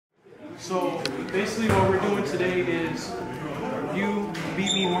So basically what we're doing today is you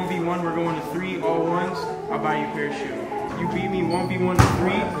beat me 1v1, we're going to 3 all ones, I'll buy you a pair of shoes. You beat me 1v1 to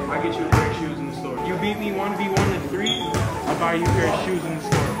 3, I get you a pair of shoes in the store. You beat me 1v1 to 3, I'll buy you a pair of shoes in the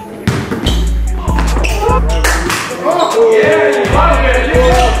store. Oh, yeah, you love it,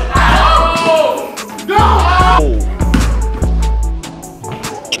 nigga! Oh! No!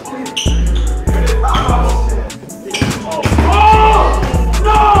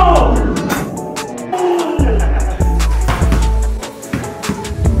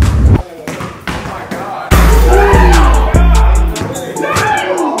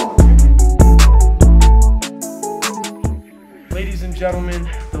 Ladies and gentlemen,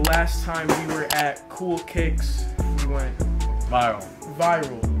 the last time we were at Cool Kicks, we went viral.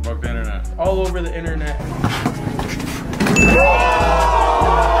 Broke the internet. All over the internet.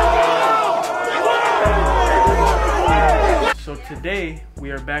 So today,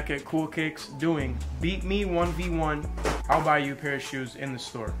 we are back at Cool Kicks doing Beat Me 1v1, I'll buy you a pair of shoes in the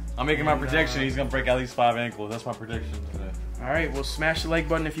store. I'm making my prediction, he's gonna break at least 5 ankles. That's my prediction today. Alright, well smash the like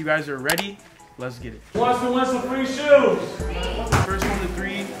button if you guys are ready. Let's get it. Who wants to win some free shoes? First one to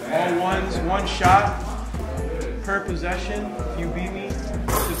 3, all ones, 1 shot per possession. If you beat me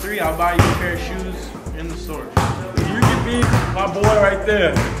to 3, I'll buy you a pair of shoes in the store. If you can beat my boy right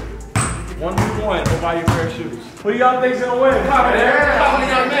there, 1v1, I'll buy you a pair of shoes. Who do y'all think's gonna win?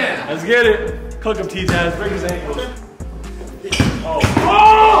 Yeah. Let's get it. Cook him, T-Jass, break his ankles.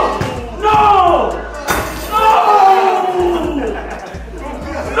 Oh! No!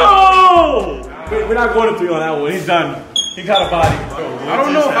 No! We're not going to 3 on that one. He's done. He got a body. I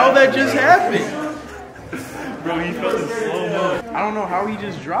don't know how that just happened. Bro, he felt in slow mo. I don't know how he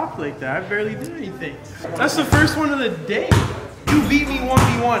just dropped like that. I barely did anything. That's the first one of the day. You beat me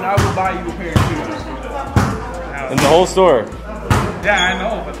 1v1, I will buy you a pair of shoes. In the whole store. Yeah, I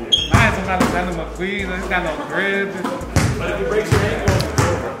know, but mine's not a Venom McQueen, it's got no grid. But if it breaks your ankle,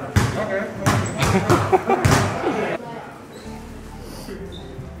 okay.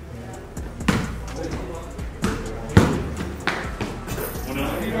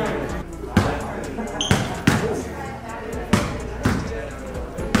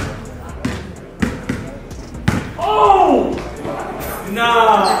 oh!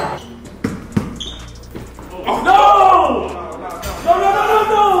 Nah! Oh, no! No!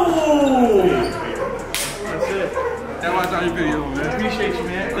 That's it. That was how you feel, man. Appreciate you,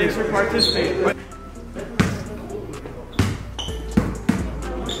 man. Thanks for participating.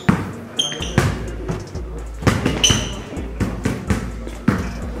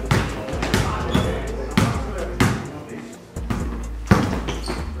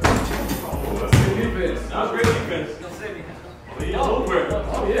 That was great defense.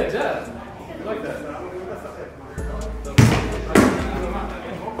 Oh yeah, Jass. You like that?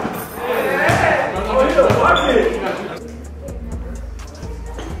 Oh yeah, watch it.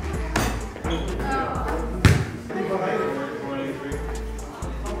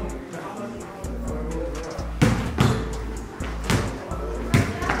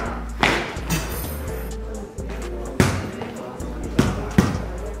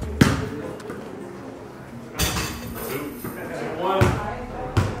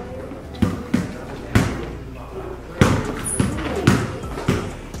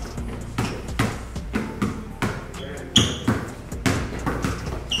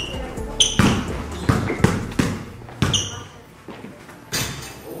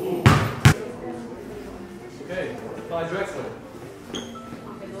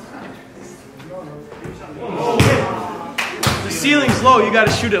 The ceiling's low, you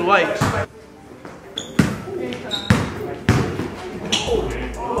gotta shoot it light.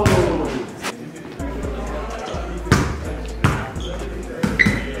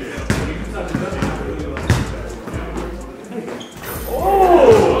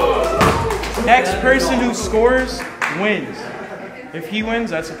 Next person who scores wins. If he wins,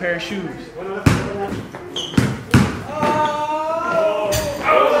 that's a pair of shoes.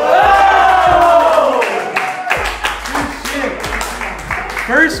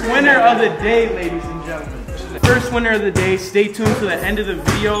 First winner of the day, ladies and gentlemen. First winner of the day. Stay tuned to the end of the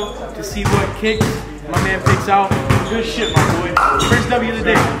video to see what kicks my man picks out. Good shit, my boy. First W of the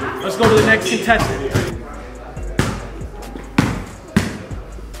day. Let's go to the next contestant.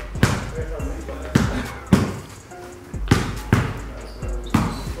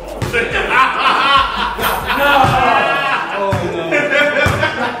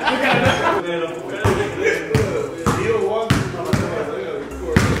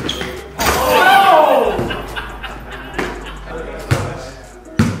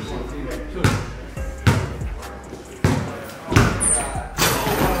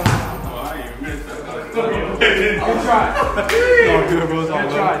 Good try. All good, bro. Good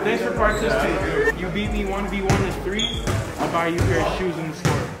try. Thanks for participating. You beat me 1v1 to 3. I'll buy you a pair of shoes in the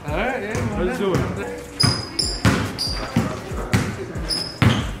store. All right, yeah. Let's do it.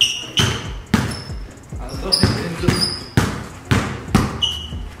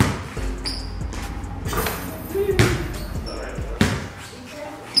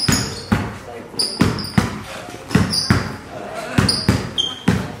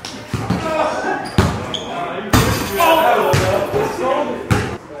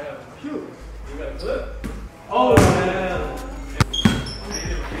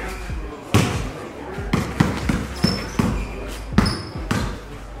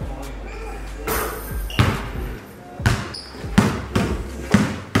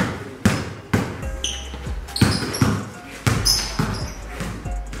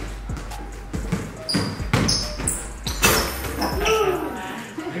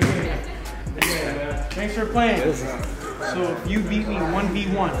 Thanks for playing. So if you beat me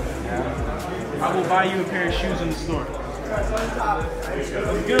 1v1, I will buy you a pair of shoes in the store.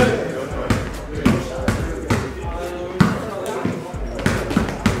 Good.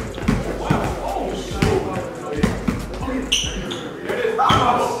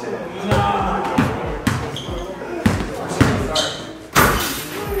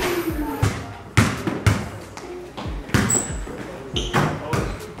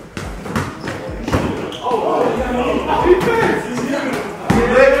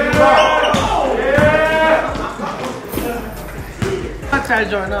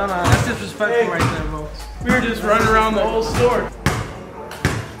 No, that's disrespectful right there, bro. We were just running around the whole store.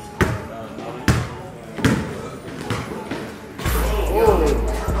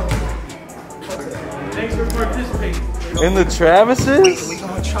 Thanks for participating. In the Travises? We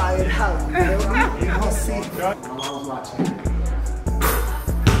gonna try it out. We gonna see. My mom's watching.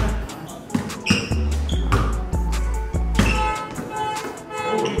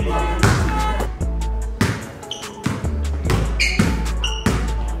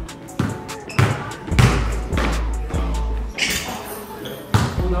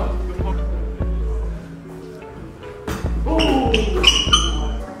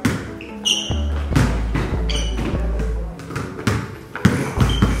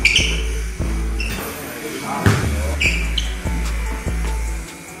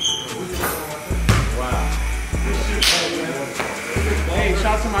 Hey, shout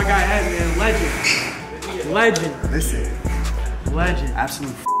out to my guy Ed, man. Legend. Legend. Listen, Legend.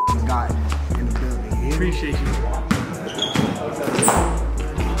 absolute guy in the building. You Appreciate you.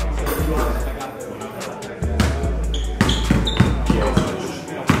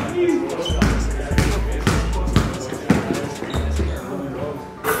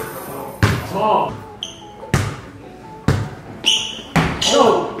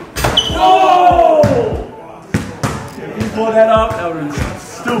 Pull that up, that would have been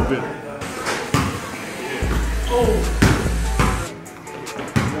stupid.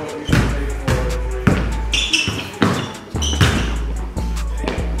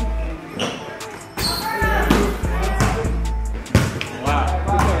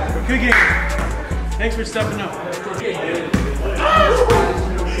 Wow. Good game. Thanks for stepping up.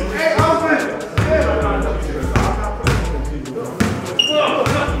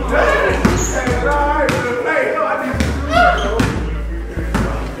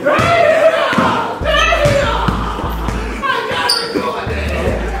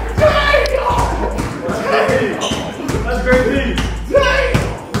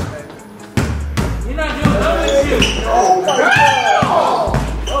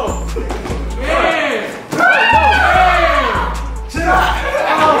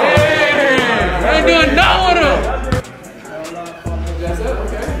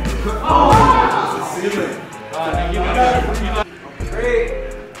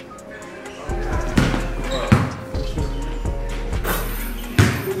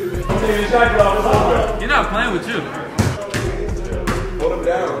 You're not playing with you. Hold him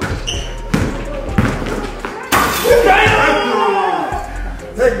down.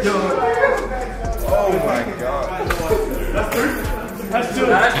 Take your. Oh my god. That's two.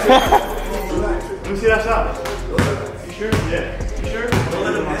 Let me see that shot. You sure? Yeah. You sure? Don't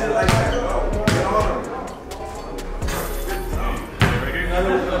let him hit it like that. Get on him.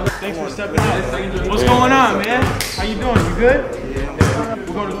 Thanks for stepping up. What's going on, man? How you doing? You good?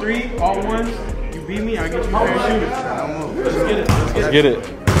 We'll go to 3, all ones. You beat me, I get you a pair of shoes. Let's get it. Let's get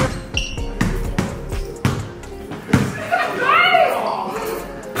it.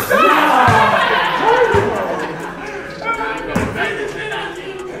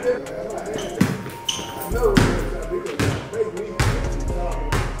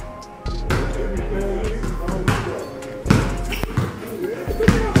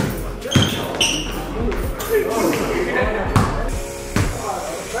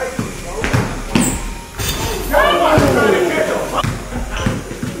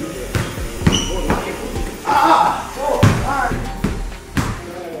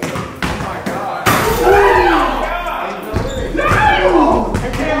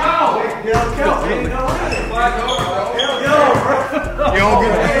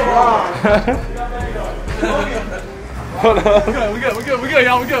 Hold on. We good,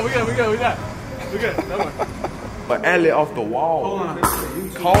 y'all. We good. That one. But alley off the wall. Hold on.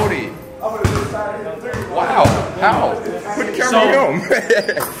 Caught it. Wow. How? Put the camera on him.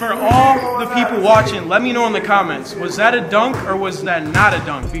 For all the people watching, let me know in the comments. Was that a dunk or was that not a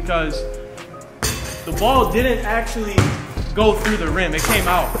dunk? Because the ball didn't actually go through the rim. It came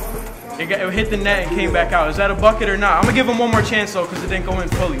out. It hit the net and came back out. Is that a bucket or not? I'm going to give him one more chance, though, because it didn't go in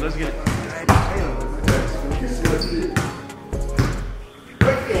fully. Let's get it.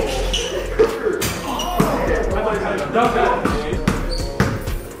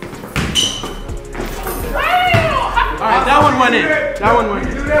 All right, that one went in. That one went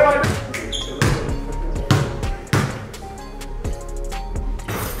in.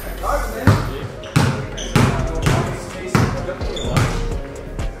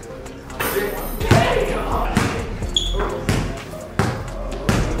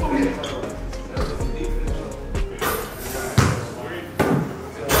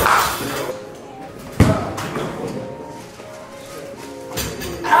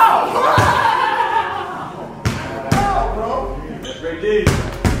 Baby!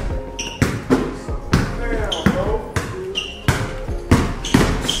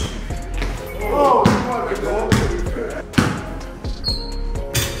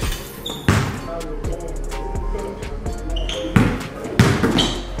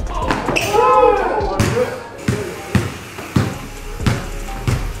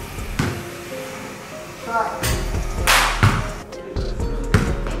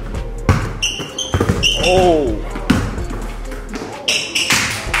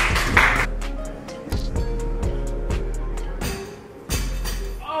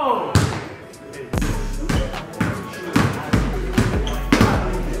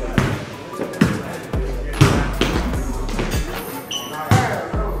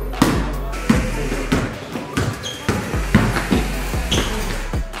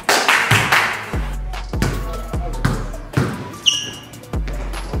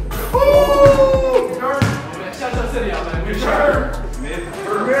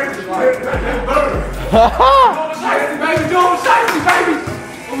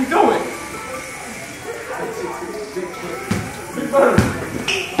 What we doing? Big bird.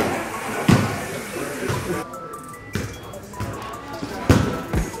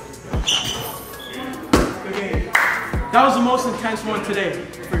 That was the most intense one today,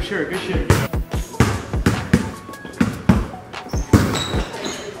 for sure. Good shit.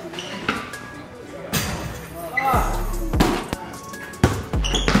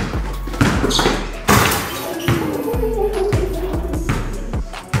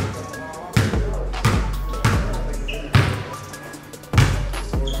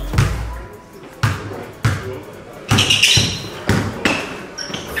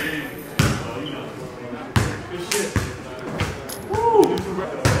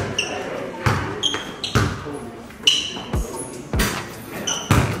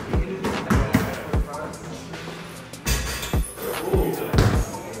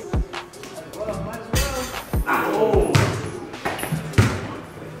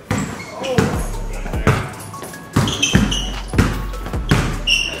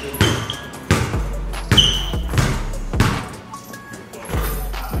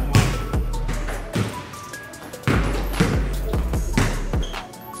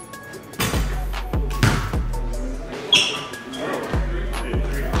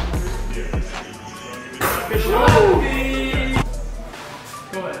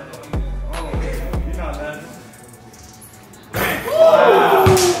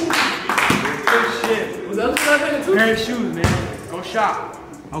 Pair of shoes, man. Go shop.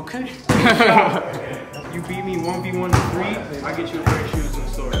 Okay. Go shop. You beat me 1v1 to 3, I get you a pair of shoes in the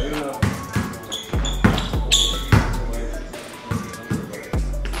store.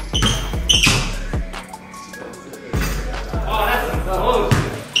 Oh, that's a close.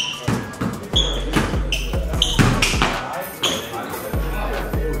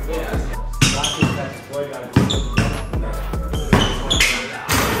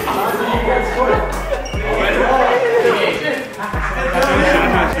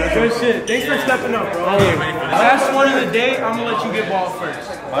 Good shit. Thanks for stepping up, bro. Last one of the day, I'm gonna let you get ball first.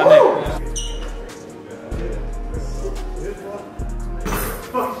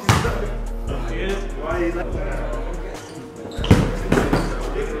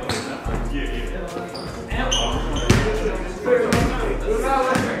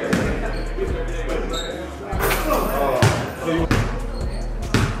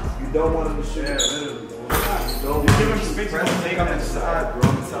 You don't want him to shoot. Don't give him space. Take him inside, bro.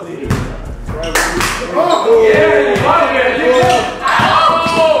 Oh, yeah!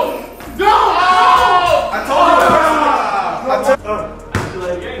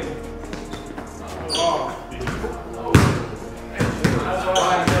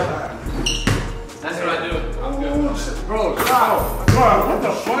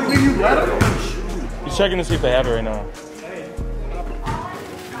 fuck did you let him? He's checking to see if they have it right now.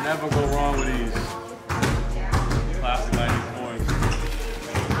 You never go wrong with these plastic 90s boys.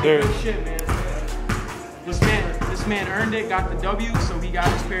 There. Good shit, man. This man earned it, got the W, so he got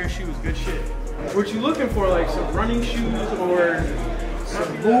his pair of shoes. Good shit. What you looking for? Like some running shoes or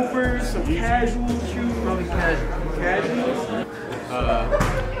some hoopers, some casual shoes? Probably casual. Casual?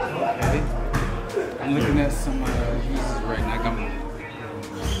 I'm looking at some uses right now. Come on.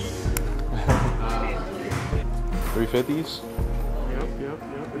 350s? Yep.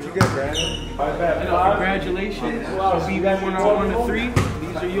 What you get, Brandon? Congratulations. I'll be that 1-on-1 to 3.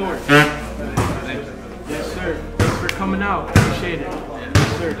 These are yours. Yes, sir. Thanks for coming out. Appreciate it.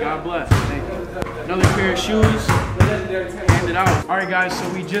 Yes, sir. God bless. Thank you. Another pair of shoes. Hand it out. Alright guys, so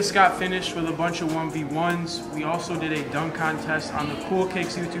we just got finished with a bunch of 1v1s. We also did a dunk contest on the Cool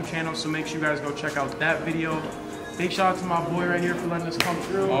Kicks YouTube channel, so make sure you guys go check out that video. Big shout out to my boy right here for letting us come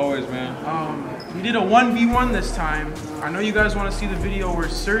through. Always, man. We did a 1v1 this time. I know you guys want to see the video where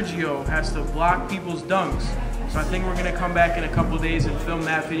Sergio has to block people's dunks. So I think we're going to come back in a couple days and film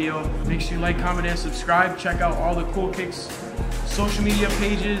that video. Make sure you like, comment, and subscribe. Check out all the Cool Kicks social media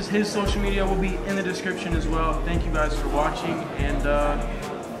pages. His social media will be in the description as well. Thank you guys for watching, and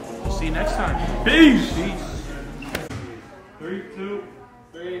we'll see you next time. Peace! Peace. 3, 2,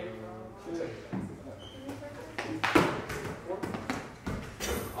 3, 2.